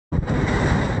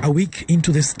A week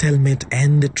into the stalemate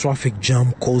and the traffic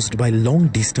jam caused by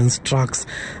long-distance trucks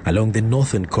along the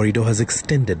northern corridor has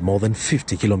extended more than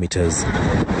 50 kilometers.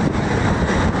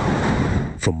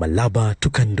 From Malaba to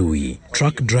Kandui,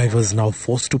 truck drivers now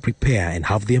forced to prepare and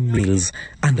have their meals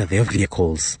under their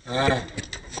vehicles.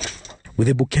 With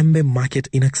the Bukembe market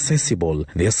inaccessible,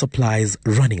 their supplies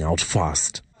running out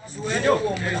fast.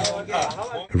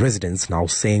 Residents now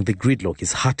saying the gridlock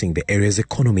is hurting the area's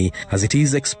economy as it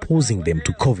is exposing them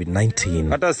to COVID-19.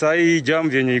 Hata saa hii jam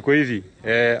vyenye iko hivi,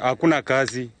 hakuna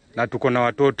kazi na tuko na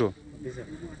watoto.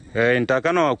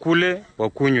 Nitakana wakule,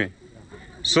 wakunywe.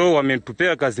 So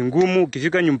wametupea kazi ngumu,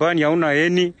 ukifika nyumbani hauna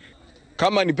eni.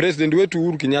 Kama ni president wetu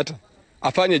Uhuru Kenyatta,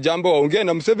 afanye jambo, waongee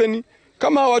na Museveni.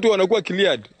 Kama watu wanakuwa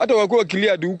cleared, hata wakuwa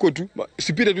cleared huko tu,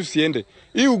 sipite tu siende.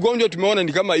 Hii ugonjwa tumeona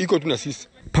ni kama iko tu na sisi.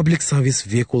 Public service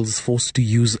vehicles forced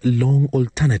to use long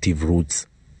alternative routes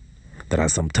that are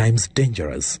sometimes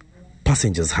dangerous,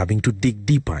 passengers having to dig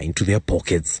deeper into their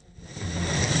pockets.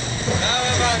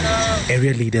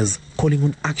 Area leaders calling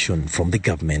on action from the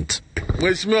government.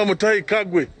 Mheshimiwa Mutahi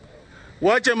Kagwe,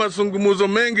 wacha mazungumzo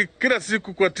mengi kila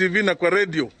siku kwa TV na kwa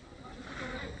radio.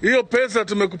 Hiyo pesa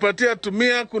tumekupatia,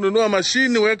 tumia kununua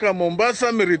mashini, weka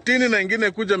Mombasa, Miritini na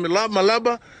ingine kuja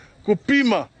Malaba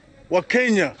kupima wa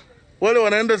Kenya. Wale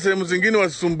wanaenda sehemu zingine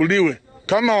wasisumbuliwe.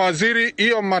 Kama waziri,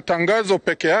 hiyo matangazo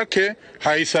peke yake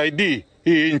haisaidii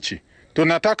hii nchi.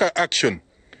 Tunataka action.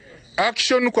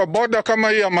 Action kwa boda kama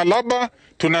hii ya Malaba,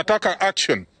 tunataka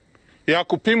action ya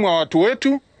kupimwa watu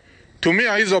wetu.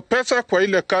 Tumia hizo pesa kwa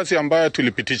ile kazi ambayo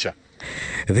tulipitisha.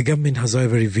 The government has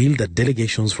however revealed that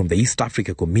delegations from the East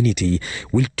Africa community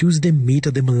will Tuesday meet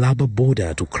at the Malaba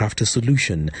border to craft a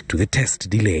solution to the test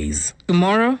delays.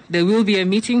 Tomorrow, there will be a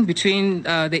meeting between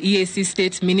the EAC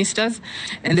state ministers,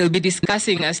 and they'll be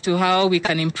discussing as to how we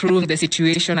can improve the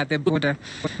situation at the border.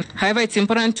 However, it's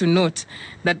important to note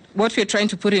that what we're trying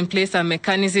to put in place are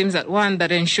mechanisms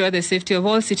that ensure the safety of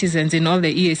all citizens in all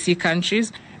the EAC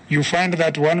countries. You find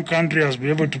that one country has been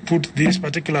able to put this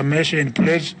particular measure in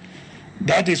place.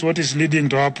 That is what is leading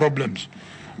to our problems.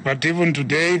 But even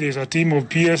today, there's a team of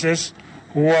PSS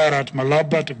who are at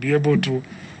Malaba to be able to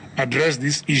address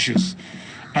these issues.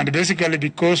 And basically,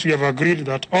 because we have agreed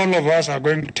that all of us are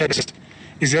going to test,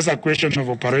 it's just a question of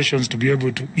operations to be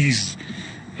able to ease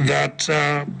that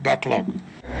backlog.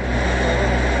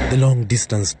 The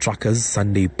long-distance truckers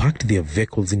Sunday parked their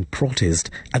vehicles in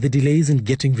protest at the delays in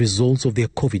getting results of their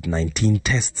COVID-19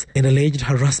 tests and alleged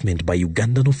harassment by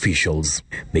Ugandan officials.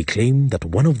 They claim that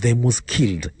one of them was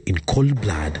killed in cold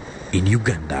blood in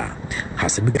Uganda.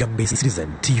 Kenya Uganda,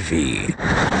 Citizen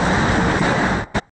TV.